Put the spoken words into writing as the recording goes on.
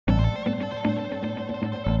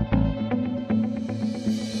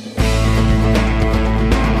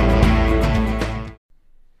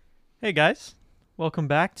Hey guys, welcome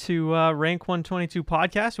back to Rank 122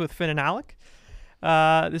 podcast with Finn and Alec.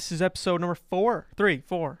 This is episode number four. Yeah.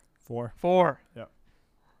 It's a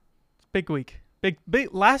big week. Big.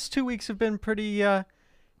 Last 2 weeks have been pretty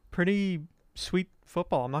sweet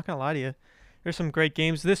football. I'm not gonna lie to you. There's some great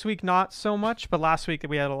games this week, not so much, but last week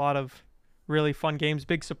we had a lot of really fun games,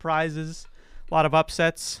 big surprises, a lot of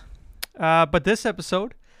upsets. But this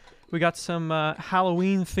episode, we got some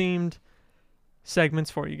Halloween themed segments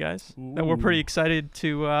for you guys that we're pretty excited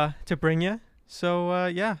to bring you. So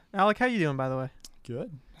yeah, Alec, how you doing, by the way? Good.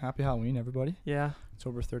 Happy Halloween, everybody. Yeah.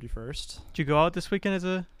 October 31st. Did you go out this weekend as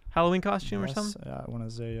a Halloween costume or Yes, something? I went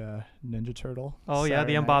as a Ninja Turtle. Oh yeah,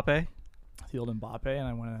 the Saturday night. Mbappe. The old Mbappe, and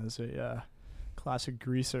I went as a classic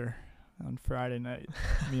greaser on Friday night.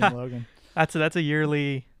 Me and Logan. That's a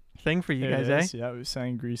yearly thing for you guys, is, eh? Yeah, we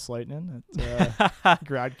sang Grease Lightning at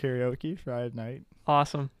grad karaoke Friday night.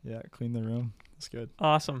 Awesome. Yeah, clean the room. It's good.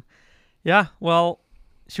 Awesome. Yeah. Well,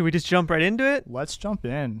 should we just jump right into it? Let's jump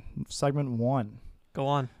in. Segment 1. Go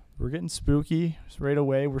on. We're getting spooky. Right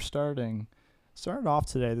away, we're started off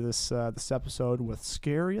today this episode with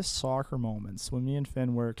scariest soccer moments. When me and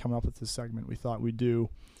Finn were coming up with this segment, we thought we'd do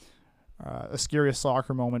a scariest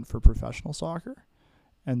soccer moment for professional soccer,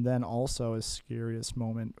 and then also a scariest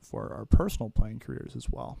moment for our personal playing careers as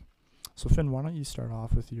well. So Finn, why don't you start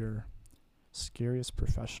off with your scariest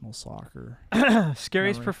professional soccer?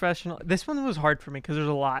 Scariest memory. professional. This one was hard for me because there's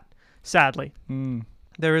a lot. Sadly, Mm.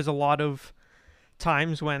 there is a lot of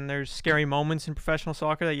times when there's scary moments in professional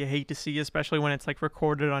soccer that you hate to see, especially when it's like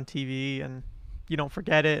recorded on TV and you don't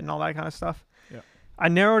forget it and all that kind of stuff. Yeah. I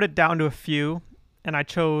narrowed it down to a few, and I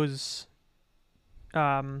chose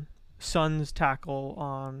Son's tackle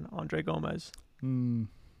on Andre Gomez, Mm.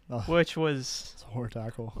 Oh, which was it's a horror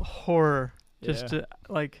tackle. horror. Just Yeah.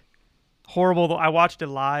 like horrible. I watched it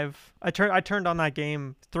live. I turned on that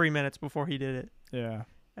game 3 minutes before he did it. Yeah.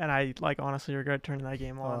 And I honestly regret turning that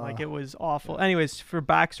game on. It was awful. yeah. Anyways, for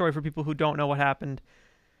backstory for people who don't know what happened,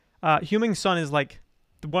 Heung-min Son is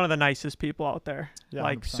one of the nicest people out there. Yeah,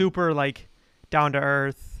 100%. Super down to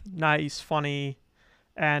earth, nice, funny,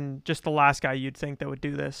 and just the last guy you'd think that would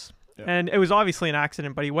do this. Yeah. And it was obviously an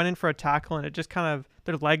accident, but he went in for a tackle and it just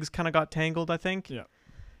their legs kind of got tangled, I think. Yeah.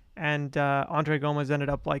 And Andre Gomez ended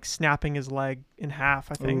up snapping his leg in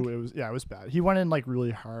half, I think. Ooh, it was bad. He went in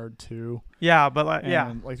really hard too. Yeah, but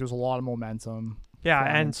And there was a lot of momentum. Yeah,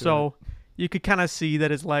 flying and into so you could kind of see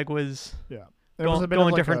that his leg was It going, was a bit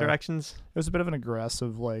going of different directions. It was a bit of an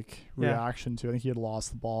aggressive reaction to. I think he had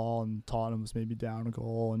lost the ball and Tottenham was maybe down a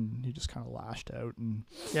goal, and he just kind of lashed out and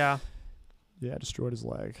Yeah. destroyed his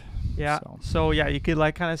leg. Yeah. So yeah, you could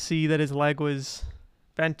kind of see that his leg was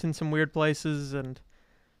bent in some weird places, and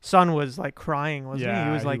Son was crying, wasn't he? He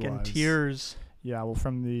was in tears. Yeah, well,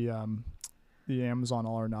 from the Amazon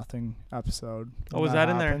All or Nothing episode. Oh, was that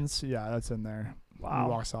in there? Yeah, that's in there. Wow. He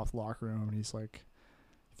walks off the locker room and he's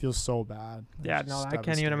feels so bad. Yeah, It's no, just I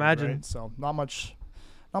can't even devastating, imagine. right? So not much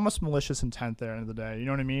malicious intent there at the end of the day. You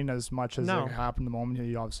know what I mean? As much as No. it happened in the moment,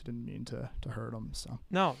 he obviously didn't mean to hurt him. So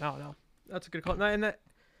No. That's a good call. And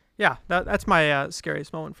that's my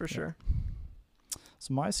scariest moment for sure.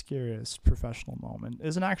 So my scariest professional moment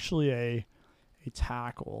isn't actually a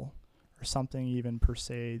tackle or something even per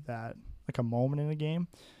se that a moment in a game.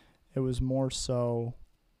 It was more so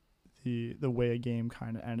the way a game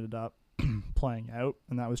kind of ended up playing out,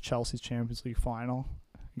 and that was Chelsea's Champions League final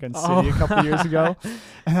against City a couple years ago.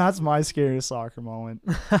 And that's my scariest soccer moment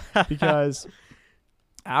because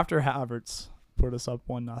after Havertz put us up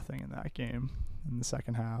 1-0 in that game in the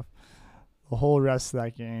second half, the whole rest of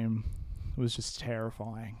that game was just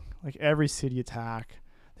terrifying. Every City attack,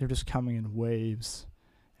 they were just coming in waves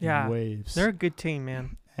and waves. They're a good team,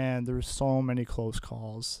 man. And there were so many close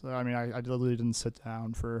calls. I mean, I literally didn't sit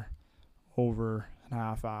down for over a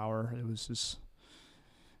half hour. It was just,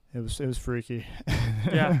 it was freaky.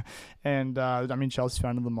 Yeah. And I mean, Chelsea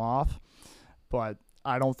fended them off, but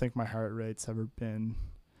I don't think my heart rate's ever been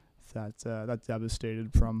that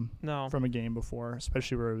devastated from a game before,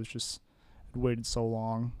 especially where it waited so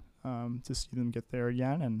long to see them get there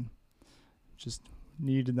again, and just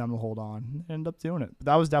needed them to hold on. Ended up doing it. But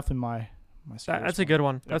that was definitely my scariest That's a good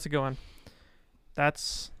one. Yep. That's a good one.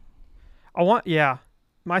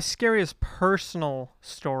 My scariest personal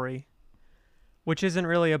story, which isn't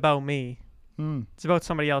really about me. It's about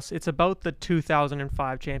somebody else. It's about the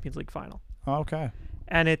 2005 Champions League final. Okay.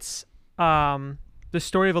 And it's the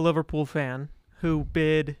story of a Liverpool fan who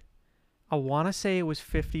bid, I want to say it was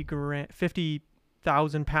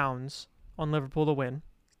 £50,000 on Liverpool to win,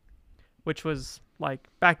 which was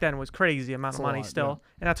back then was crazy amount of money still. Yeah.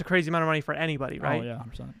 And that's a crazy amount of money for anybody, right? Oh, yeah,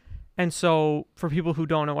 100%. And so for people who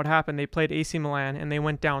don't know what happened, they played AC Milan and they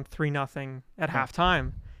went down 3-0 at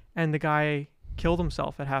halftime, and the guy killed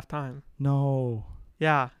himself at halftime. No.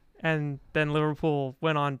 Yeah, and then Liverpool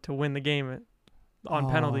went on to win the game on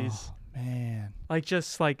penalties. Man. Like,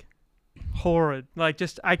 just like horrid. Like,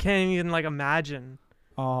 just I can't even like imagine.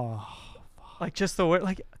 Oh. Like, just the way,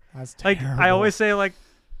 like That's terrible. I always say like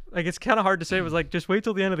it's kind of hard to say. It was like, just wait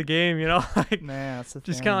till the end of the game, you know? Like, man, that's the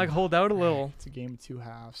just thing. kind of like hold out a little. It's a game of 2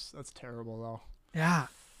 halves. That's terrible though. Yeah,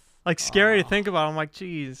 like scary to think about. I'm like,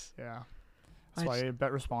 geez. Yeah. That's why just- you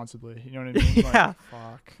bet responsibly. You know what I mean? Yeah.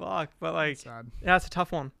 Like, Fuck, but like, that's sad. yeah, it's a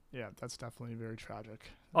tough one. Yeah, that's definitely very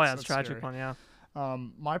tragic. Oh yeah, it's a That's tragic scary. one. Yeah.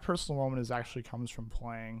 My personal moment is actually comes from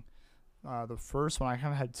playing. The first one, I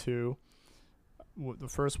kind of had 2. The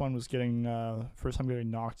first one was getting first time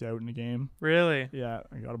getting knocked out in a game. Really? Yeah,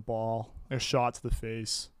 I got a ball, a shot to the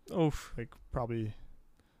face, Oof. like probably,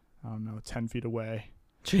 I don't know, 10 feet away.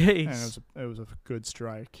 Jeez. And it was a good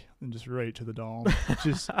strike, and just right to the dome. It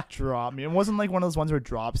just dropped me. It wasn't like one of those ones where it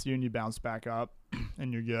drops you and you bounce back up,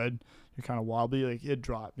 and you're good. You're kind of wobbly. Like, it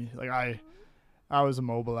dropped me. Like I was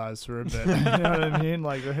immobilized for a bit. You know what I mean?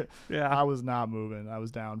 Like, Yeah. I was not moving. I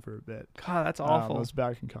was down for a bit. God, that's awful. It was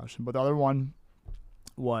bad concussion. But the other one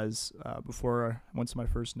was before I went to my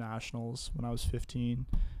first nationals when I was 15.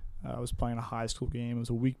 I was playing a high school game. It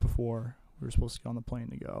was a week before we were supposed to get on the plane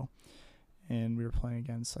to go. And we were playing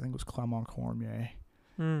against, I think it was Clermont Cormier.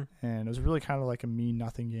 Mm. And it was really kind of like a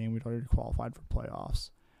mean-nothing game. We'd already qualified for playoffs.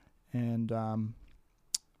 And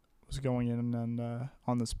was going in and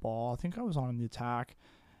on this ball. I think I was on the attack.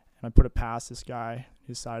 And I put it past this guy.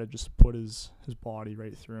 He decided just to put his body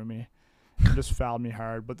right through me. It just fouled me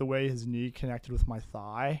hard. But the way his knee connected with my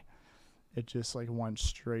thigh, it just like went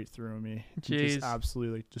straight through me. It just Jeez.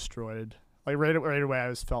 absolutely like, destroyed. Like right away, I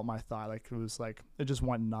just felt my thigh. Like it was like, it just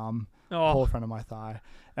went numb. Oh. Whole front of my thigh.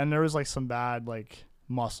 And there was like some bad like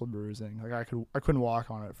muscle bruising. Like I couldn't walk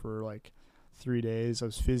on it for like 3 days. I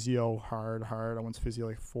was physio hard. I went to physio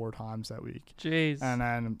like 4 times that week. Jeez. And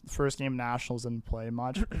then first game nationals didn't play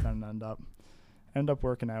much, but then end up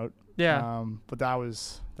working out. Yeah. But that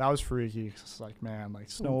was freaky. It's like, man, like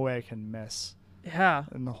there's no way I can miss Yeah.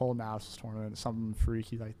 in the whole nationals tournament something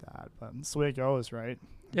freaky like that. But it's the way it goes, right?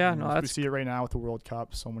 Yeah. You know, No, we that's see it right now with the World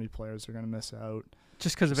Cup. So many players are gonna miss out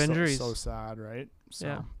just because of injuries. So sad, right?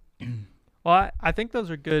 So, Yeah. Well, I think those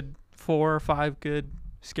are good 4 or 5 good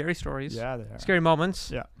scary stories. Yeah, they are. Scary moments.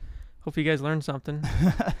 Yeah. Hope you guys learned something.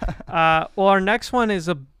 Well, our next one is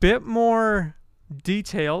a bit more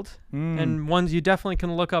detailed and ones you definitely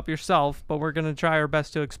can look up yourself, but we're going to try our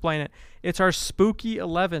best to explain it. It's our spooky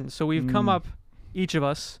 11. So we've come up, each of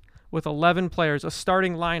us, with 11 players, a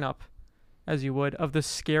starting lineup, as you would, of the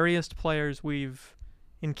scariest players we've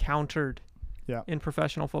encountered in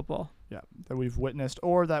professional football. Yeah, that we've witnessed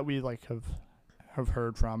or that we like have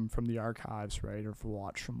heard from the archives, right, or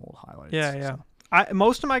watched from old highlights. Yeah, yeah. So.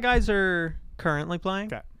 Most of my guys are currently playing.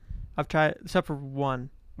 Okay. I've tried, except for one.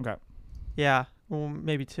 Okay. Yeah, well,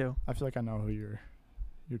 maybe 2. I feel like I know who your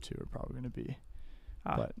 2 are probably going to be.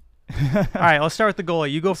 But all right, let's start with the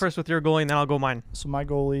goalie. You go first with your goalie, and then I'll go mine. So my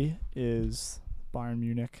goalie is Bayern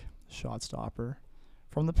Munich shot stopper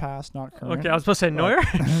from the past, not current. Okay, I was supposed to say Neuer.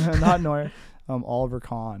 Not Neuer. Oliver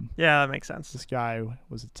Kahn. Yeah, that makes sense. This guy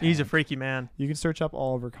was a tank. He's a freaky man. You can search up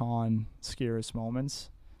Oliver Kahn scariest moments.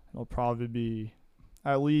 It'll probably be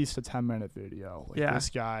at least a 10-minute video. Like, Yeah. This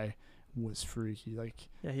guy was freaky. Like,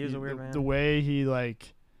 Yeah, he was a weird man. The way he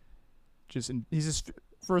like he's just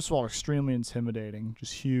first of all extremely intimidating,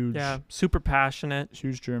 just huge. Yeah, super passionate.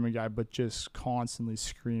 Huge German guy, but just constantly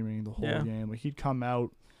screaming the whole Yeah. game. Like he'd come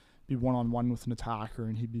out, be one-on-one with an attacker,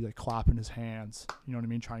 and he'd be like clapping his hands. You know what I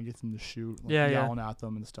mean? Trying to get them to shoot. Like, Yeah, yeah. yelling at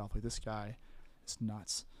them and stuff. Like this guy is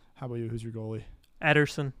nuts. How about you? Who's your goalie?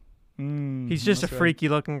 Ederson. He's just a that's right. freaky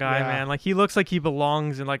looking guy, Yeah. man. Like he looks like he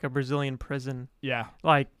belongs in like a Brazilian prison. Yeah.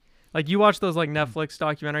 Like you watch those like Netflix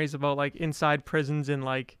documentaries about like inside prisons in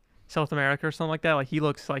like South America or something like that. Like he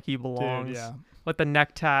looks like he belongs. Dude, yeah. With the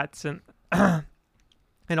neck tats and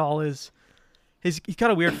and all he's got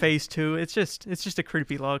a weird face too. It's just a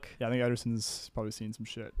creepy look. Yeah, I think Ederson's probably seen some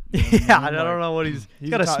shit. Yeah, I don't know what he's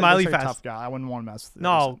got a smiley face. Tough guy. I wouldn't want to mess with. No,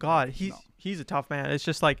 Ederson. God, he's a tough man. It's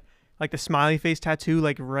just like the smiley face tattoo,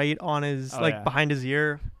 like right on his behind his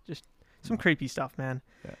ear. Just some creepy stuff, man.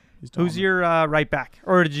 Yeah, who's your right back?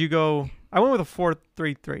 Or did you go? I went with a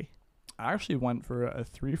 4-3-3. I actually went for a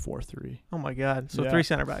 3-4-3. Oh my God! So Yeah. 3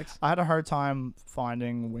 center backs. I had a hard time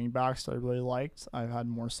finding wing backs that I really liked. I had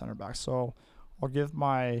more center backs, so I'll give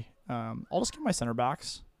my I'll just give my center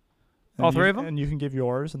backs. All 3 of them, and you can give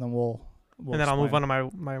yours, and then we'll and then I'll move on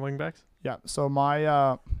to my wing backs. Yeah. So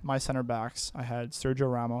my center backs, I had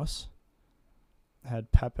Sergio Ramos,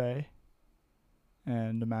 had Pepe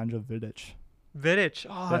and Nemanja Vidic. Vidic.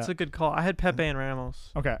 Oh, that's Yeah. a good call. I had Pepe and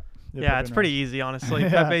Ramos. Okay. Yeah, Pepe it's and pretty Ramos. easy, honestly.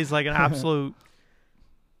 Yeah. Pepe's like an absolute.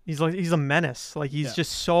 He's a menace. Like he's Yeah.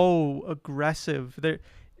 just so aggressive.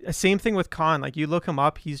 Same thing with Khan. Like you look him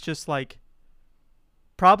up, he's just like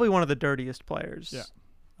probably one of the dirtiest players. Yeah.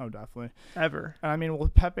 Oh, definitely. Ever. And I mean,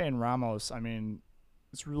 with Pepe and Ramos, I mean,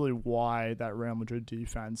 it's really why that Real Madrid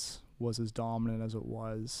defense was as dominant as it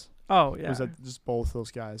was. Oh yeah. Was that just both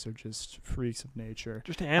those guys are just freaks of nature.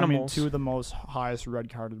 Just I mean, animals. two of the most highest red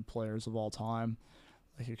carded players of all time.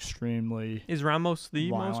 Like extremely. Is Ramos the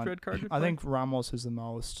most violent. red carded? I think Ramos is the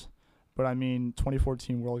most. But I mean,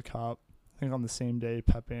 2014 World Cup, I think on the same day,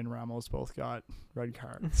 Pepe and Ramos both got red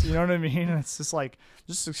cards. You know what I mean? It's just like,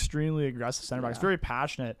 just extremely aggressive center backs. Yeah. Very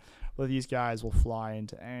passionate, but these guys will fly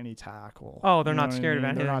into any tackle. Oh, they're You know not what I scared of mean?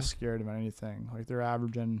 anything. They're not scared of anything. Like, they're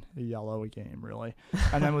averaging a yellow a game, really.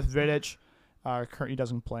 And then with Vidic, he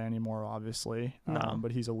doesn't play anymore, obviously. No.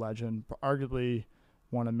 But he's a legend. Arguably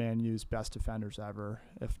one of Man U's best defenders ever,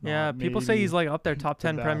 if not Yeah, people say maybe he's like up there, top the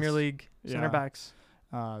 10 Premier best. League center Yeah. backs.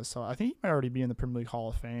 So I think he might already be in the Premier League Hall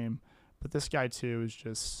of Fame. But this guy, too, is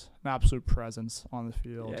just an absolute presence on the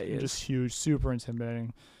field. Yeah, he just is. huge, super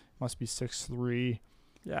intimidating. Must be 6'3".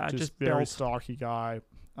 Yeah, just very built. stocky guy.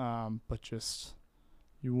 But just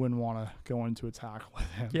you wouldn't want to go into a tackle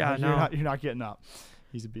with him. Yeah, Like, no. You're not getting up.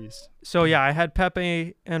 He's a beast. So yeah, I had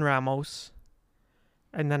Pepe and Ramos,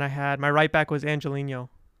 and then I had my right back was Angelino.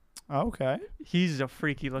 Oh, okay. He's a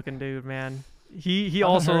freaky looking dude, man. He haven't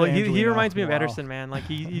also heard of he Angelino. reminds me of Wow. Ederson, man. Like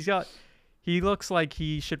he looks like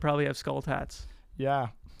he should probably have skull tats. Yeah.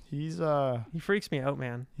 He's He freaks me out,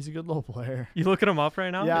 man. a good little player. You looking him up right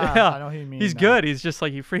now? Yeah, I know who you mean. He's now. good. He's just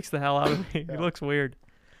like he freaks the hell out of me. Yeah. He looks weird.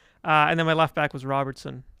 And then my left back was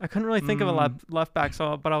Robertson. I couldn't really think of a left back,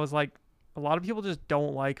 but I was like, a lot of people just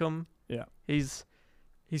don't like him. Yeah. He's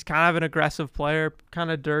kind of an aggressive player,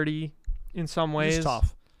 kind of dirty in some ways. He's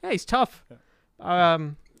tough. Yeah, he's tough. Yeah.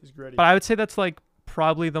 He's gritty. But I would say that's like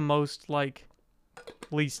probably the most like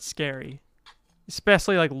least scary,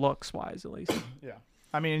 especially like looks wise at least. Yeah.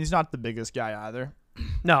 I mean, he's not the biggest guy either.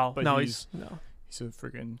 No, But no, he's no. He's a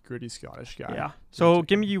freaking gritty Scottish guy. Yeah. So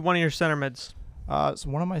give me one of your center mids. So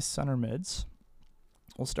one of my center mids.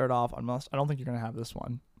 We'll start off. I don't think you're gonna have this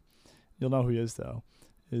one. You'll know who he is though.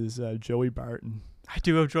 Is Joey Barton. I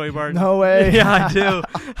do have Joey Barton. No way. Yeah, I do.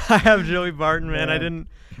 I have Joey Barton, man. Man.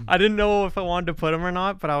 I didn't know if I wanted to put him or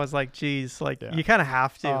not, but I was like, geez, like Yeah. you kind of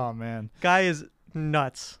have to. Oh man. Guy is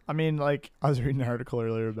nuts. I mean, like I was reading an article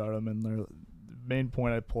earlier about him, and the main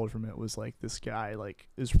point I pulled from it was like this guy like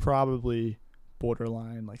is probably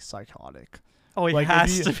borderline like psychotic. Oh, he Like, if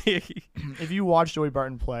has you- to be. If you watch Joey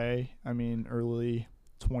Barton play, I mean, early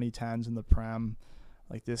 2010s in the Prem,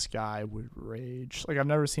 like this guy would rage. Like I've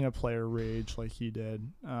never seen a player rage like he did.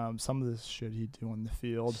 Some of this shit he'd do on the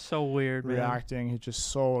field, So weird, man. reacting. He's just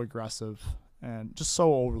so aggressive and just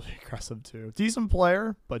so overly aggressive too. Decent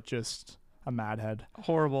player, but just a madhead.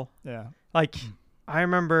 Horrible. Yeah. Like I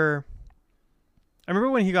remember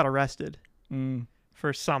when he got arrested Mm.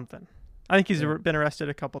 for something. I think he's Yeah. been arrested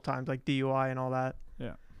a couple times, like DUI and all that.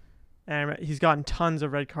 Yeah. And he's gotten tons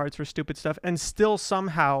of red cards for stupid stuff, and still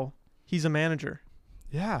somehow he's a manager,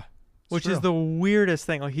 Yeah. which is the weirdest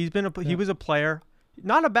thing. Like he Yeah. was a player,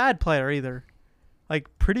 not a bad player either, like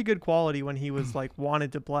pretty good quality when he was like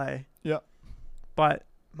wanted to play. Yeah. But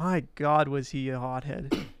my God, was he a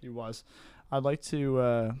hothead? He was. I'd like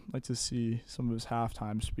to see some of his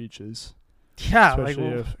halftime speeches. Yeah, like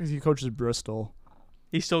Especially if he coaches Bristol.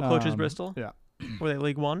 he still coaches Bristol. Yeah. Were they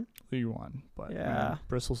League One? League One. But Yeah. man,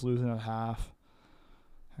 Bristol's losing at half.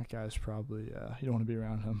 That guy's probably you don't want to be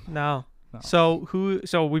around him. No. No.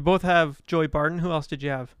 So we both have Joey Barton. Who else did you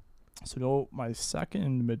have? So my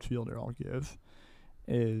second midfielder I'll give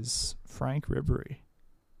is Frank Ribery.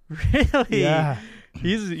 Really? Yeah.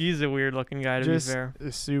 He's a weird looking guy to Just be fair.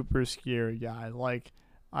 a super scary guy. Like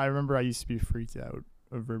I remember I used to be freaked out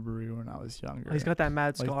of Ribery when I was younger. He's got that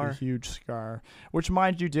mad like scar. the huge scar, which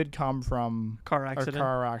mind you did come from Car a accident.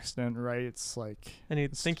 car accident, right? It's like And I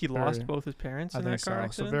it's think he very- lost both his parents I in think that car so.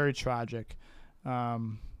 accident. So very tragic.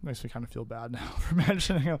 Makes me kind of feel bad now for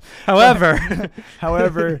mentioning him. However,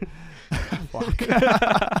 Fuck.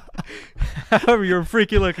 however, you're a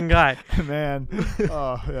freaky looking guy. Man,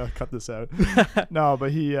 oh yeah, cut this out. No,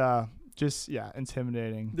 but he just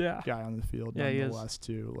intimidating Yeah. guy on the field. Yeah, he is. Nonetheless,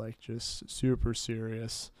 too, like just super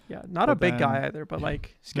serious. Yeah, not a But big guy then- either, but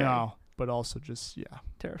like scary, No, but also just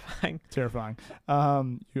terrifying. terrifying. How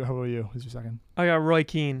about you? Who's your second? I got Roy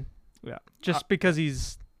Keane. Yeah. Just because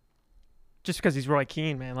he's Roy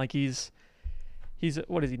Keane, man. Like he's He's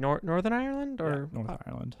what is he? Northern Ireland or Northern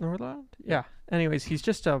Ireland? Northern Ireland? Yeah. Anyways, he's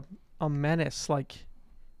just a menace. Like,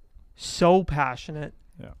 so passionate.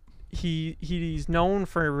 Yeah. He's known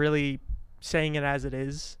for really saying it as it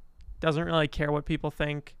is. Doesn't really care what people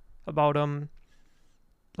think about him.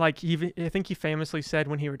 Like, I think he famously said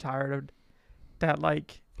when he retired that,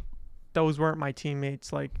 like, those weren't my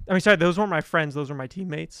teammates. Like, I mean, sorry, those weren't my friends. Those were my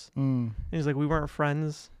teammates. And he's like, we weren't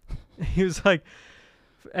friends. He was like,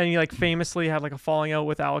 and he like famously had like a falling out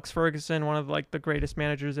with Alex Ferguson, one of like the greatest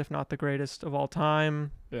managers, if not the greatest of all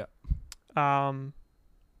time. Yeah.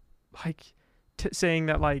 Like saying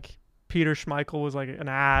that like Peter Schmeichel was like an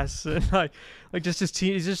ass, and like just his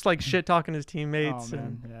team. He's just like shit talking his teammates. Oh,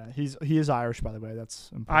 man. Yeah, he is Irish, by the way.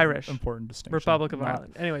 That's important, Irish. Important distinction. Republic of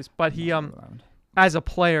Ireland. Anyways, but he as a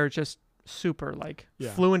player, just super like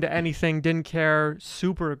flew into anything, didn't care,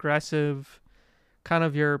 super aggressive, kind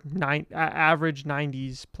of your average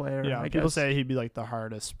 90s player. Yeah, I people guess. say he'd be like the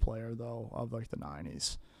hardest player though of like the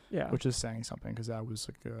 90s. Yeah, which is saying something because that was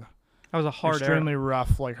like that was a hard extremely era.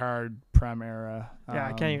 Rough, like hard Prem era. Yeah,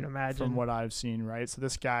 I can't even imagine from what I've seen. Right, so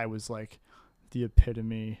this guy was like the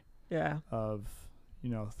epitome. Yeah. Of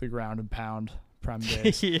the ground and pound Prem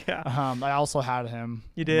days. Yeah. I also had him.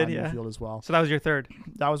 You did, in my yeah. midfield as well. So that was your third.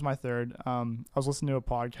 That was my third. I was listening to a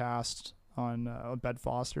podcast on Bed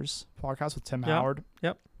Foster's podcast with Tim Howard.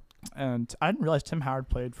 Yep. And I didn't realize Tim Howard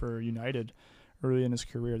played for United early in his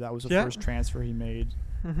career. That was the first transfer he made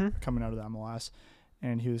coming out of the MLS.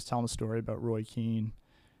 And he was telling a story about Roy Keane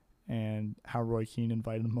and how Roy Keane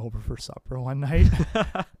invited him over for supper one night.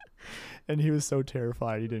 And he was so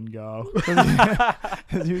terrified he didn't go.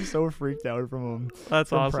 He was so freaked out from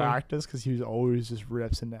awesome. Practice because he was always just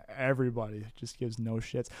rips into everybody. Just gives no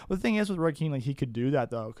shits. Well, the thing is with Roy Keane, like he could do that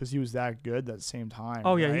though because he was that good at the same time.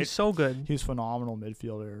 Oh, yeah, right? he's so good. He's phenomenal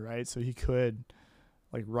midfielder, right? So he could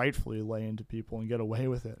like rightfully lay into people and get away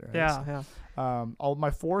with it. Right? Yeah, yeah. My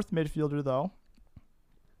fourth midfielder though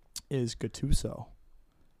is Gattuso,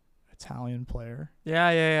 Italian player.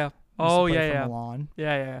 Yeah. Oh, yeah. Milan.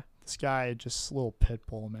 Yeah. This guy, just a little pit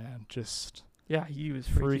bull, man. Just he was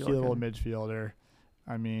freaky little midfielder.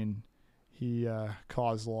 I mean, he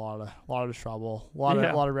caused a lot of trouble, a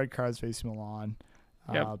lot of red cards facing Milan.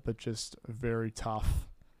 But just a very tough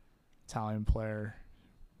Italian player.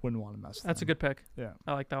 Wouldn't want to mess with That's him. a good pick. Yeah,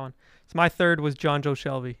 I like that one. So my third was John Joe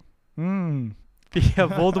Shelby. The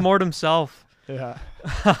Voldemort himself. Yeah.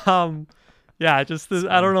 Just this,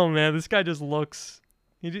 I don't know, man. This guy just looks.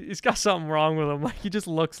 He's got something wrong with him. Like he just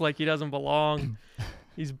looks like he doesn't belong.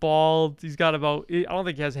 He's bald. He's got I don't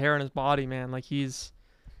think he has hair on his body, man. Like he's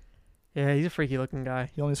a freaky looking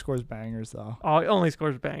guy. He only scores bangers though. Oh, he only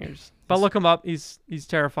scores bangers. But look him up. He's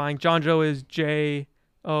terrifying. John Joe is Jonjo.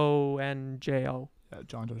 Yeah,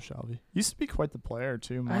 John Joe Shelby. Used to be quite the player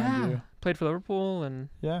too, mind you. Played for Liverpool and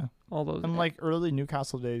all those. And like early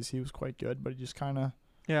Newcastle days, he was quite good, but he just kind of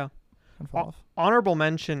fell off. Honorable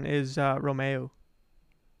mention is Romeo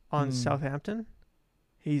on Southampton.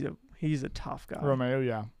 He's a tough guy. Romeo,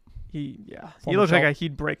 yeah. He looks like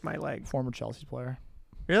he'd break my leg. Former Chelsea player.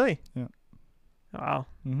 Really? Yeah. Wow.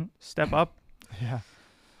 Mm-hmm. Step up. Yeah.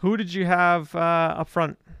 Who did you have up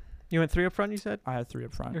front? You went 3 up front, you said? I had 3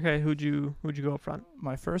 up front. Okay, who'd you go up front?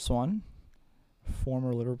 My first one,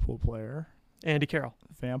 former Liverpool player. Andy Carroll.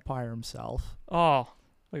 Vampire himself. Oh.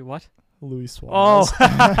 Wait, what? Luis Suarez.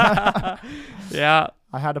 Oh. Yeah.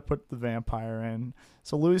 I had to put the vampire in.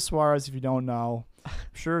 So Luis Suarez, if you don't know, I'm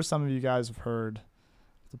sure some of you guys have heard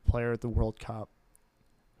the player at the World Cup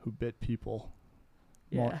who bit people.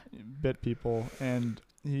 Yeah. Bit people. And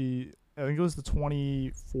I think it was the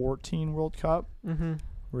 2014 World Cup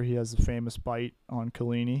where he has the famous bite on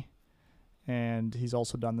Chiellini. And he's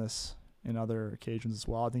also done this in other occasions as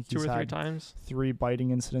well. I think he's 2 or 3 had times. 3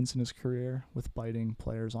 biting incidents in his career with biting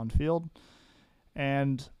players on field.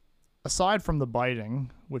 And aside from the biting,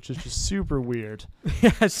 which is just super weird.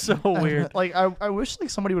 Yeah, it's so weird. Like I wish like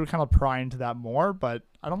somebody would kind of pry into that more, but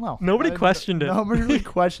I don't know. Nobody questioned it. Nobody really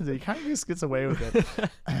questions it. He kind of just gets away with it.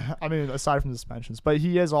 I mean, aside from the suspensions, but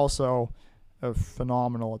he is also a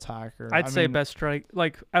phenomenal attacker. I'd say best out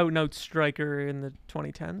and out striker in the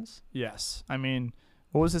 2010s. Yes. I mean,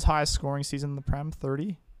 what was his highest scoring season in the Prem?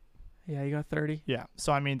 30? Yeah, he got 30. Yeah.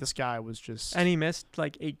 So, I mean, this guy was just... And he missed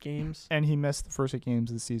like 8 games. And he missed the first 8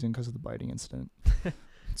 games of the season because of the biting incident.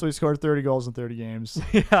 So he scored 30 goals in 30 games.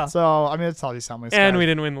 Yeah. So, I mean, that's all he's something. And we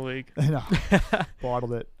didn't win the league. No.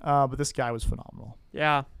 Bottled it. But this guy was phenomenal.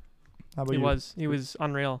 Yeah. How about you? He was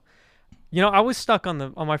unreal. You know, I was stuck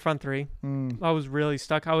on my front 3. I was really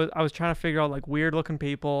stuck. I was trying to figure out like weird looking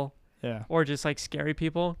people. Yeah. Or just like scary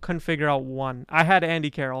people. Couldn't figure out one. I had Andy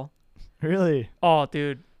Carroll. Really? Oh,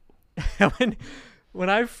 dude. When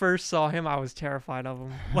I first saw him, I was terrified of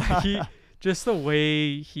him. Like just the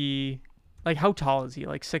way like how tall is he?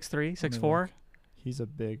 Like 6'3", 6'4"? He's a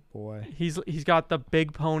big boy. He's got the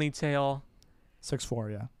big ponytail.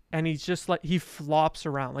 6'4", yeah. And he's just like, he flops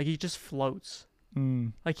around. Like he just floats.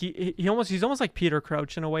 Mm. Like he's almost like Peter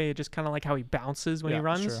Crouch in a way. Just kind of like how he bounces when he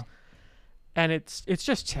runs. True. And it's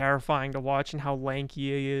just terrifying to watch and how lanky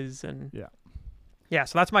he is. And yeah.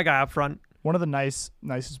 So that's my guy up front. One of the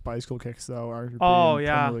nicest bicycle kicks though are in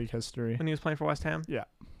Premier League history. When he was playing for West Ham. Yeah.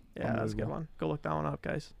 Yeah, that's a good one. Go look that one up,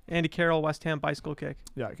 guys. Andy Carroll, West Ham bicycle kick.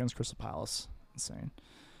 Yeah, against Crystal Palace. Insane.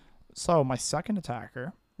 So my second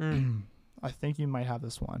attacker, I think you might have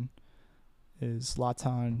this one, is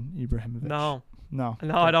Zlatan Ibrahimovic. No,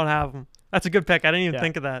 okay. I don't have him. That's a good pick. I didn't even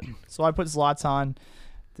think of that. So I put Zlatan,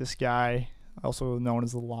 this guy, also known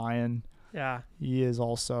as the Lion. Yeah. He is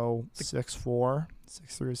also 6'4", 6'3",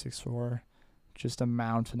 6'4", just a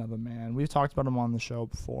mountain of a man. We've talked about him on the show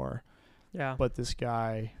before. Yeah. But this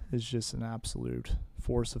guy is just an absolute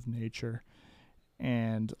force of nature,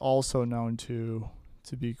 and also known to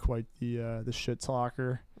be quite the shit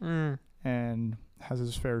talker, and has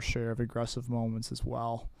his fair share of aggressive moments as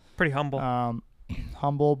well. Pretty humble.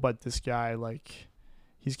 Humble, but this guy, like,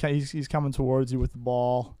 he's coming towards you with the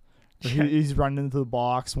ball. He's running into the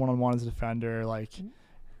box one-on-one as a defender. Like,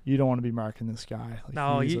 you don't want to be marking this guy. Like,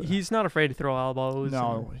 no, he's not afraid to throw elbows.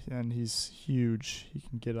 No, and he's huge. He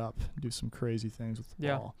can get up and do some crazy things with the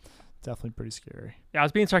ball. Definitely pretty scary. Yeah, I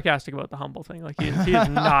was being sarcastic about the humble thing. Like, he is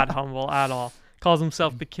not humble at all. Calls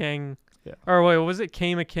himself the king. Yeah. Or wait, was it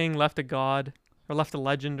came a king, left a god, or left a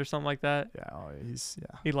legend or something like that? Yeah,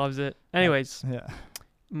 He loves it. Anyways,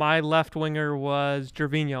 my left winger was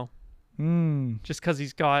Gervinho. Just because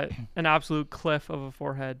he's got an absolute cliff of a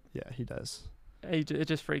forehead. Yeah, he does. It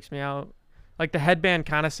just freaks me out. Like, the headband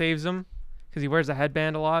kind of saves him because he wears a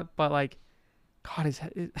headband a lot, but like, God, his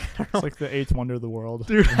head. It's like the eighth wonder of the world.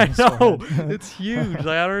 Dude, I know. It's huge. Like,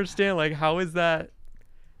 I don't understand. Like, how is that?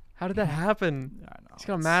 How did that happen? Yeah, I know. He's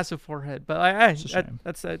got a massive forehead. But it's a shame.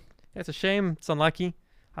 It's a shame. It's unlucky.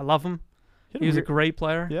 I love him. He was a great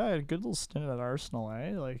player. Yeah, he had a good little stint at Arsenal,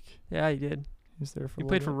 eh? Like, yeah, he did. He was there for. He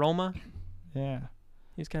played for Roma. Yeah,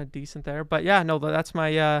 he's kind of decent there. But yeah, no, that's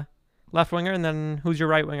my left winger. And then who's your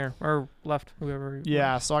right winger or left, whoever?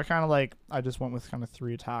 Yeah, so I just went with kind of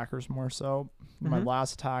three attackers more so. My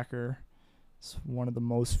last attacker is one of the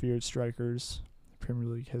most feared strikers in Premier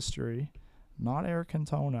League history. Not Eric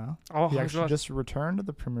Cantona. Oh, he actually just returned to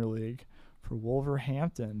the Premier League for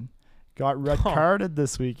Wolverhampton. Got red carded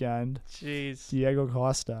this weekend. Jeez. Diego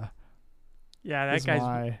Costa. Yeah, that guy's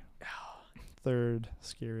my third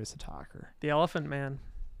scariest attacker. The Elephant Man.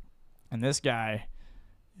 And this guy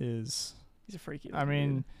he's a freaky. I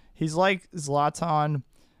mean, dude. He's like Zlatan,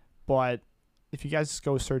 but if you guys just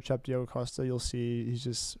go search up Diego Costa, you'll see he's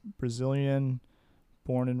just Brazilian,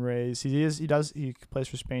 born and raised. He plays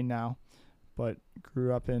for Spain now, but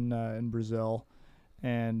grew up in Brazil.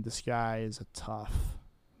 And this guy is a tough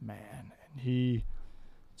man, and he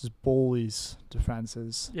just bullies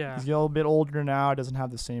defenses. Yeah. He's a little bit older now, doesn't have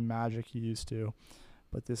the same magic he used to,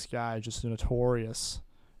 but this guy is just notorious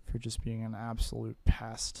for just being an absolute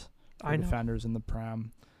pest for defenders in the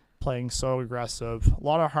Prem, playing so aggressive, a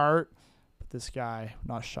lot of heart, but this guy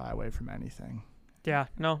not shy away from anything. Yeah,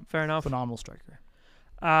 no, fair enough. Phenomenal striker.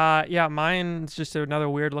 Yeah, mine's just another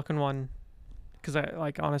weird looking one, because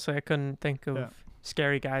honestly, I couldn't think of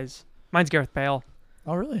scary guys. Mine's Gareth Bale.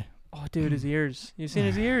 Oh, really? Oh, dude, his ears. You've seen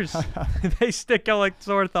his ears? They stick out like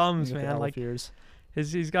sore thumbs, man. Like ears.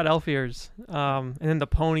 He's got elf ears. And then the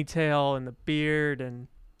ponytail and the beard, and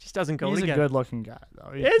just doesn't go together. He's a good-looking guy,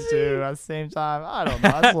 though. Is he? At the same time, I don't know.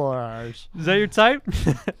 That's a little harsh. Is that your type?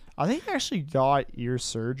 I think he actually got ear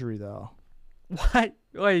surgery, though. What?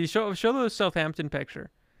 Wait, show the Southampton picture.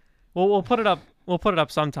 We'll put it up. We'll put it up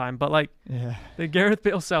sometime. But the Gareth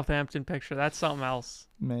Bale Southampton picture, that's something else.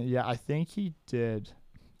 Man, yeah, I think he did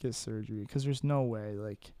get surgery because there's no way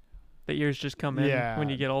the ears just come in when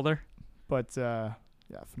you get older. But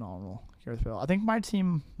phenomenal. Gareth Bale. I think my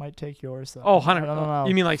team might take yours though. Oh, 100. I don't know.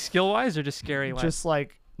 You mean like skill wise or just scary wise? Just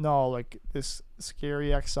this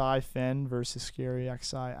scary XI Finn versus scary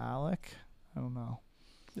XI Alec. I don't know.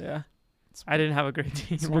 Yeah. I didn't have a great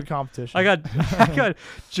team. It's a good competition. I got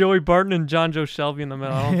Joey Barton and John Joe Shelby in the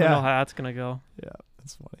middle. I don't know how that's gonna go. Yeah,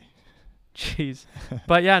 that's funny. Jeez.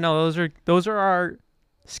 But yeah, no, those are our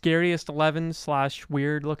scariest 11s /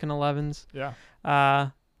 weird looking 11s.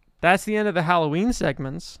 Yeah. That's the end of the Halloween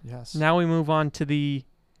segments. Yes. Now we move on to the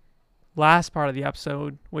last part of the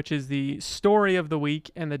episode, which is the story of the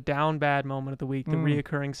week and the down bad moment of the week, the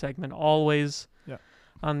reoccurring segment always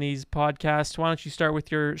on these podcasts. Why don't you start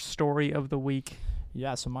with your story of the week?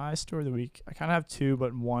 Yeah, so my story of the week, I kind of have two,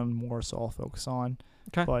 but one more, so I'll focus on.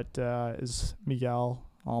 Okay. But is Miguel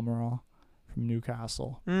Almiron from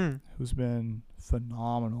Newcastle, who's been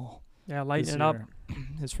phenomenal. Yeah, lighten this it up. year.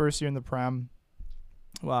 His first year in the Prem,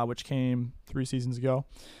 which came 3 seasons ago,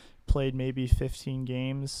 played maybe 15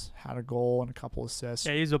 games, had a goal and a couple assists.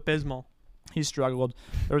 Yeah, he's abysmal. He struggled.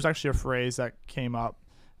 There was actually a phrase that came up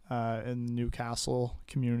in the Newcastle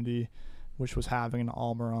community, which was having an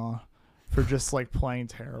Almiron for just like playing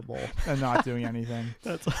terrible and not doing anything.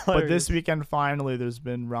 That's But hilarious. this weekend, finally, there's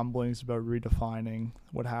been rumblings about redefining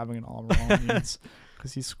what having an Almiron means,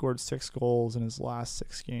 because he scored 6 goals in his last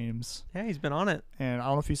 6 games. Yeah, he's been on it And I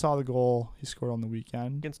don't know if you saw the goal he scored on the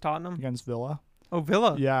weekend against Tottenham. against Villa. Oh,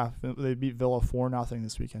 Villa. Yeah, they beat Villa 4-0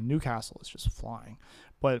 this weekend. Newcastle is just flying.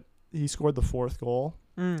 But he scored the 4th goal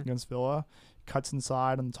against Villa, cuts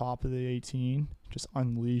inside on the top of the 18, just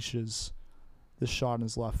unleashes the shot in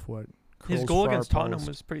his left foot. His goal against Tottenham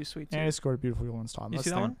was pretty sweet too. And he scored a beautiful goal against Tottenham. You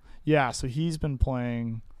see that one? Yeah, so he's been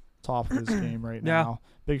playing top of his game right now.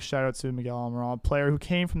 Big shout out to Miguel Almiron, a player who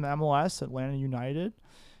came from the MLS, Atlanta United,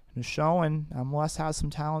 and is showing MLS has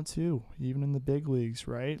some talent too, even in the big leagues,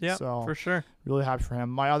 right? Yeah, so for sure. Really happy for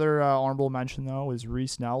him. My other honorable mention, though, is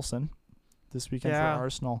Reece Nelson this weekend for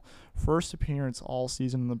Arsenal. First appearance all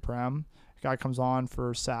season in the Prem. Guy comes on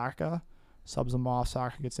for Saka, subs him off.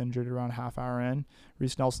 Saka gets injured around a half hour in.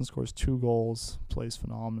 Reece Nelson scores 2 goals, plays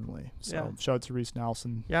phenomenally. So shout out to Reece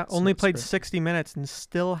Nelson. Yeah, So only it's played great. 60 minutes and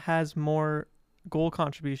still has more goal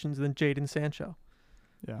contributions than Jadon Sancho,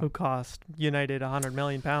 who cost United £100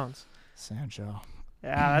 million. Sancho.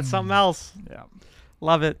 Yeah, that's something else. Yeah.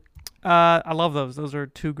 Love it. I love those. Those are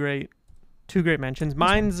two great mentions.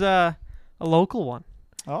 Mine's a local one.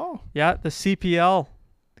 Oh. Yeah, the CPL,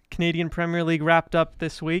 Canadian Premier League, wrapped up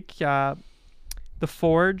this week. The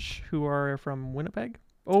Forge, who are from Winnipeg.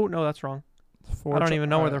 Oh, no, that's wrong. Forge, I don't even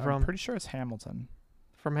know where they're I'm from. pretty sure it's Hamilton.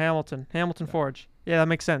 From Hamilton. Hamilton Forge. Yeah, that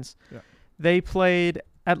makes sense. Yeah. They played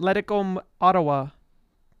Atletico Ottawa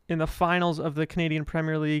in the finals of the Canadian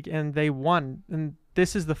Premier League, and they won. And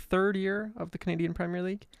this is the 3rd year of the Canadian Premier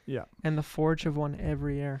League. Yeah. And the Forge have won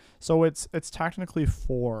every year. So it's technically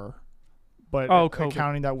 4, but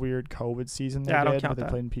counting that weird COVID season they I don't did, count where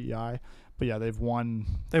they that. played in PEI. But yeah, they've won.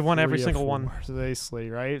 They've won every 3 of single 4, one. So basically,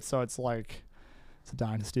 right? So it's like it's a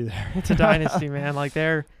dynasty there. It's a dynasty, man. Like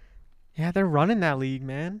they're running that league,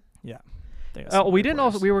 man. Yeah.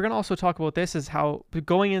 We were gonna also talk about this, is how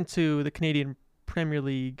going into the Canadian Premier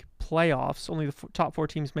League playoffs, only the top 4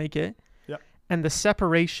 teams make it. Yep. And the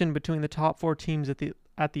separation between the top 4 teams at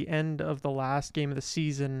the end of the last game of the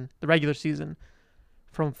season, the regular season,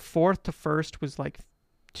 from 4th to 1st was like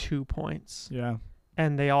 2 points. Yeah.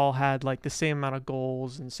 And they all had like the same amount of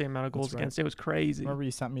goals and same amount of goals That's right. against. It was crazy. Remember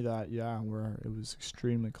you sent me that? Yeah, where it was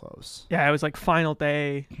extremely close. Yeah, it was like final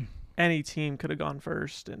day. Any team could have gone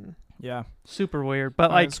first, and Yeah. super weird. But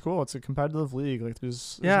like, it's cool. It's a competitive league. Like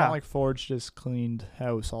there's not like Forge just cleaned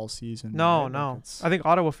house all season. No, right? no. Like I think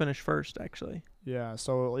Ottawa finished first, actually. Yeah.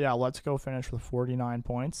 So yeah, Let's Go finish with 49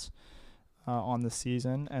 points on the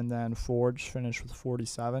season, and then Forge finished with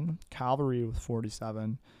 47, Cavalry with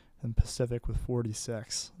 47, and Pacific with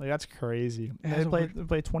 46. Like that's crazy. Yeah, They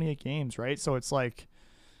played 28 games, right? So it's like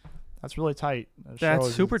that's really tight.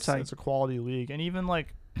 That's super tight. It's a quality league, and even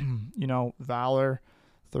like Valor,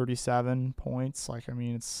 37 points. Like I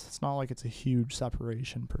mean, it's not like it's a huge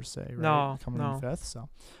separation per se, right? No, Coming in 5th. So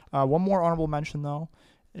one more honorable mention though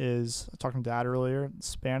is talking to Dad earlier. The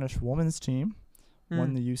Spanish women's team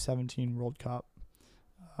won the U17 World Cup,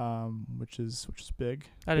 which is big.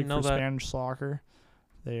 I didn't know for that. Spanish soccer.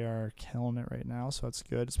 They are killing it right now, so that's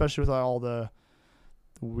good, especially with all the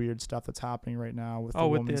weird stuff that's happening right now with the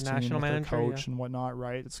with women's the team, national with their manager, coach and whatnot,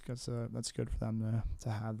 right? That's good for them to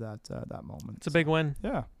have that moment. It's a big win.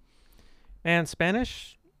 Yeah. And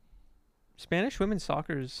Spanish women's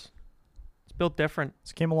soccer it's built different.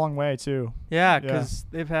 It's came a long way too. Yeah, because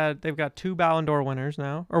they've got 2 Ballon d'Or winners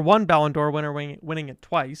now, or 1 Ballon d'Or winner winning it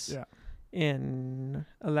twice. Yeah. In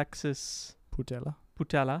Alexis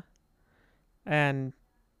Putella. And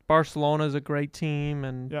Barcelona's a great team,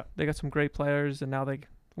 and Yeah. they got some great players, and now they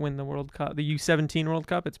win the World Cup, the U17 World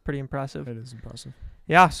Cup. It's pretty impressive. It is impressive.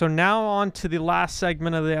 Yeah, so now on to the last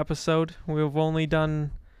segment of the episode. We've only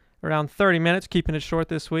done around 30 minutes, keeping it short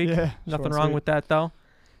this week. Yeah. Nothing wrong with that, though.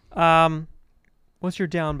 What's your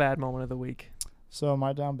down bad moment of the week? So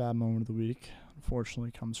my down bad moment of the week,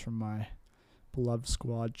 unfortunately, comes from my beloved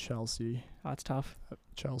squad, Chelsea. That's tough.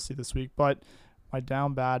 Chelsea this week. But my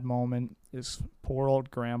down bad moment is poor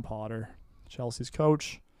old Graham Potter, Chelsea's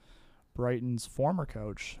coach, Brighton's former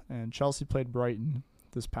coach. And Chelsea played Brighton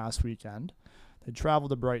this past weekend. They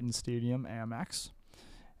traveled to Brighton Stadium, Amex.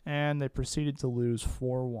 and they proceeded to lose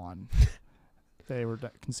 4-1. They were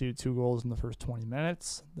conceded 2 goals in the first 20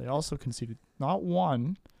 minutes. They also conceded not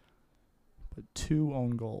 1, but 2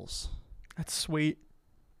 own goals. That's sweet.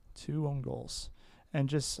 2 own goals. And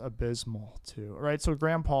just abysmal, too. Right? So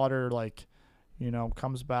Graham Potter,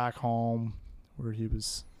 comes back home where he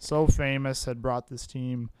was so famous, had brought this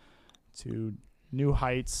team to new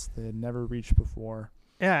heights they had never reached before.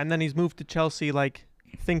 Yeah, and then he's moved to Chelsea,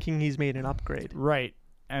 thinking he's made an upgrade. Right.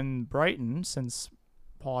 And Brighton, since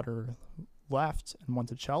Potter left and went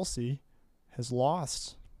to Chelsea, has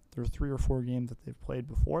lost their 3 or 4 games that they've played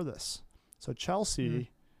before this. So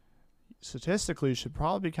Chelsea, statistically, should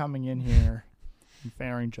probably be coming in here and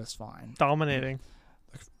faring just fine. Dominating.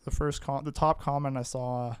 The top comment I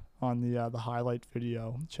saw on the highlight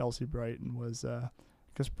video, Chelsea Brighton, was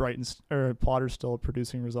because Potter's still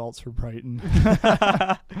producing results for Brighton.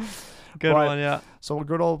 Good one, yeah. So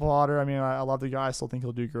good old Potter. I mean, I love the guy. I still think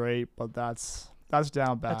he'll do great, but that's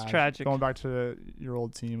down bad. That's tragic. Going back to your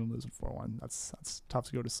old team and losing 4-1, that's tough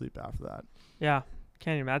to go to sleep after that. Yeah,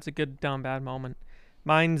 can't even. That's a good down bad moment.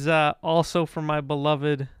 Mine's also from my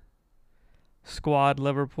beloved squad,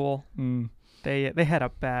 Liverpool. They had a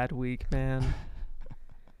bad week, man.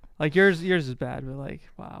 Yours is bad, but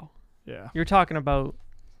wow. Yeah. You're talking about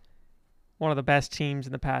one of the best teams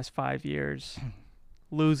in the past 5 years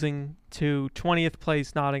losing to 20th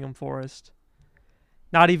place Nottingham Forest.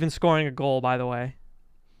 Not even scoring a goal, by the way.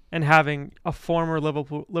 And having a former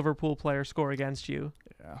Liverpool player score against you.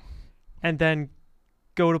 Yeah. And then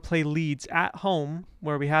go to play Leeds at home,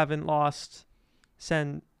 where we haven't lost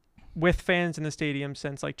with fans in the stadium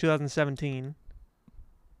since 2017.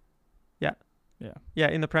 Yeah. Yeah. Yeah,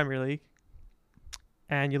 in the Premier League.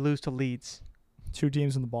 And you lose to Leeds. 2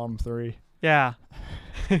 teams in the bottom 3. Yeah.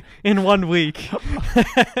 In 1 week.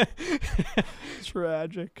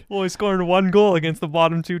 Tragic. Only scoring 1 goal against the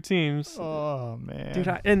bottom 2 teams. Oh, man.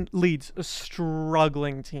 Dude, and Leeds, a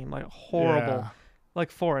struggling team. Horrible. Yeah.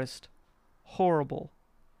 Forest. Horrible.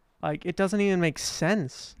 It doesn't even make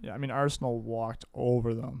sense. Yeah, I mean, Arsenal walked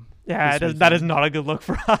over them. Yeah, that is not a good look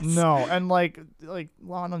for us. No, and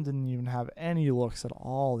London didn't even have any looks at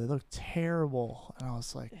all. They looked terrible. And I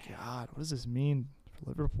was like, God, what does this mean for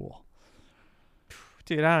Liverpool?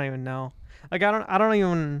 Dude, I don't even know. I don't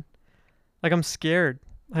even, I'm scared.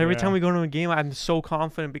 Every time we go to a game, I'm so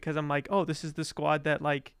confident because I'm oh, this is the squad that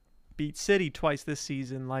beat City twice this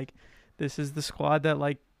season. This is the squad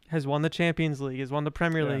that has won the Champions League, has won the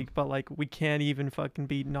Premier League, but we can't even fucking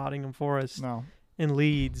beat Nottingham Forest. No. And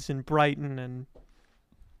Leeds and Brighton, and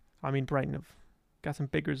I mean Brighton have got some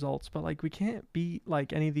big results, but we can't beat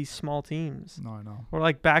any of these small teams. No, I know.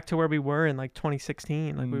 We're back to where we were in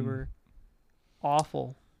 2016. We were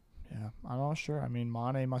awful. Yeah, I'm not sure. I mean,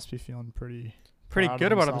 Mane must be feeling pretty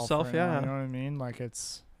good about himself. Right yeah, now, you know what I mean.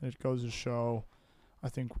 It goes to show, I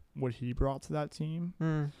think, what he brought to that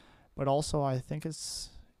team. But also, I think I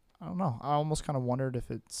don't know. I almost kind of wondered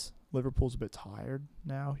if Liverpool's a bit tired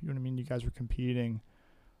now. You know what I mean? You guys were competing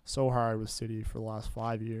so hard with City for the last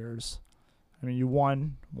 5 years. I mean, you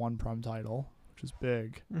won one Prem title, which is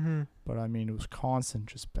big. Mm-hmm. But, I mean, it was constant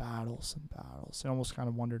just battles and battles. I almost kind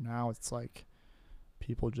of wonder now it's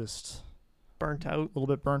people just burnt out. A little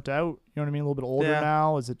bit burnt out. You know what I mean? A little bit older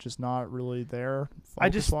now. Is it just not really there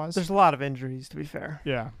focus-wise? There's a lot of injuries, to be fair.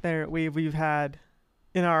 Yeah. We've had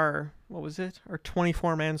in our, what was it? Our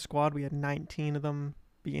 24-man squad, we had 19 of them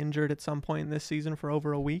be injured at some point in this season for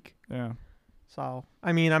over a week. Yeah. So,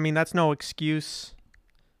 I mean that's no excuse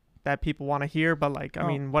that people want to hear, but I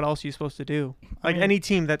mean, what else are you supposed to do? Any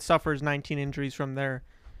team that suffers 19 injuries from their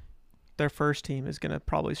first team is going to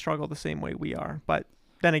probably struggle the same way we are. But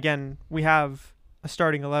then again, we have a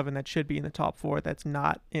starting 11 that should be in the top 4 that's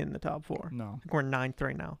not in the top 4. No. We're 9th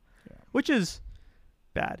right now, yeah. Which which is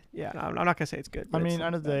bad. Yeah, I'm not going to say it's good. I mean,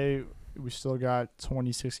 end of the day, we still got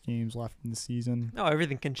 26 games left in the season. No,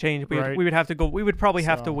 everything can change. We Right. would have to go. We would probably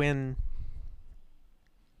have to win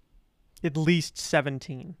at least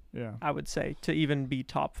 17. Yeah. I would say, to even be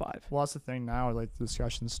top 5. Well, that's the thing now. The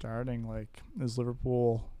discussion's starting. Is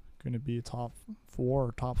Liverpool going to be a top 4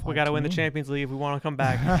 or top 5? We got to win the Champions League if we want to come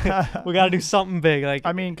back. We got to do something big.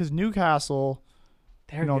 I mean, because Newcastle,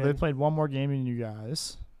 they played one more game than you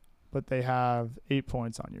guys, but they have 8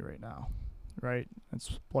 points on you right now. Right?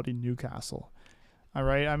 It's bloody Newcastle. All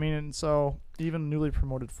right? I mean, and so even newly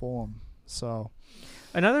promoted Fulham. So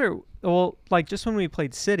just when we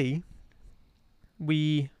played City,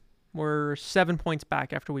 we were 7 points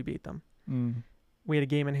back after we beat them. We had a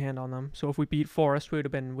game in hand on them. So if we beat Forest, we would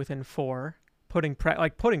have been within 4, putting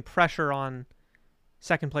pressure on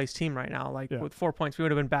second place team right now. With 4 points, we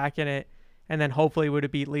would have been back in it. and then hopefully would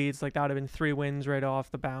have beat Leeds. Like that would have been 3 wins right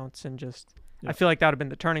off the bounce, and just Yeah. I feel like that would have been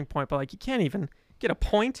the turning point. But like you can't even get a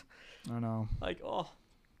point. I know. Like Yeah,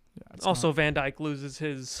 it's also not- Van Dijk loses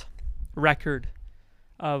his record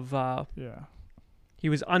of yeah. he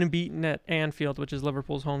was unbeaten at Anfield, which is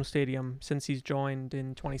Liverpool's home stadium, since he's joined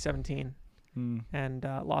in 2017, and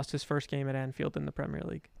lost his first game at Anfield in the Premier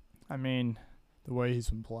League. I mean, the way he's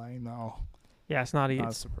been playing, though, Yeah, it's not easy.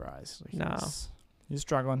 not surprised. Like, No. he's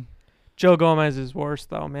struggling. Joe Gomez is worse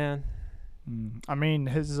though, man. I mean,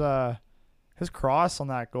 his cross on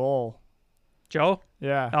that goal, Joe?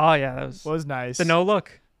 yeah, Oh yeah, that was nice. the no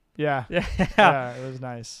look. Yeah, Yeah. yeah, it was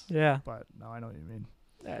nice. Yeah. But no, I know what you mean.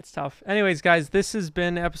 That's tough. Anyways, guys, this has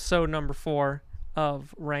been episode number 4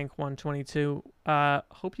 of Rank 122.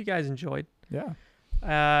 Hope you guys enjoyed. Yeah.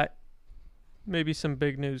 Maybe some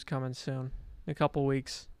big news coming soon. In a couple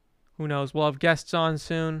weeks. Who knows? We'll have guests on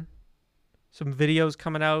soon. Some videos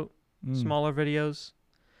coming out. Smaller videos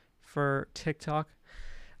for TikTok.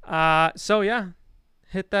 So yeah,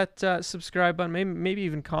 hit that subscribe button. Maybe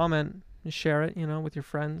even comment and share it, with your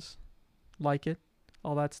friends. Like it.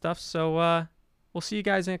 All that stuff. So we'll see you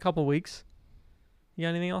guys in a couple weeks. You got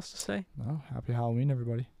anything else to say? No, happy Halloween,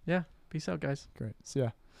 everybody. Peace out, guys. Great. See ya.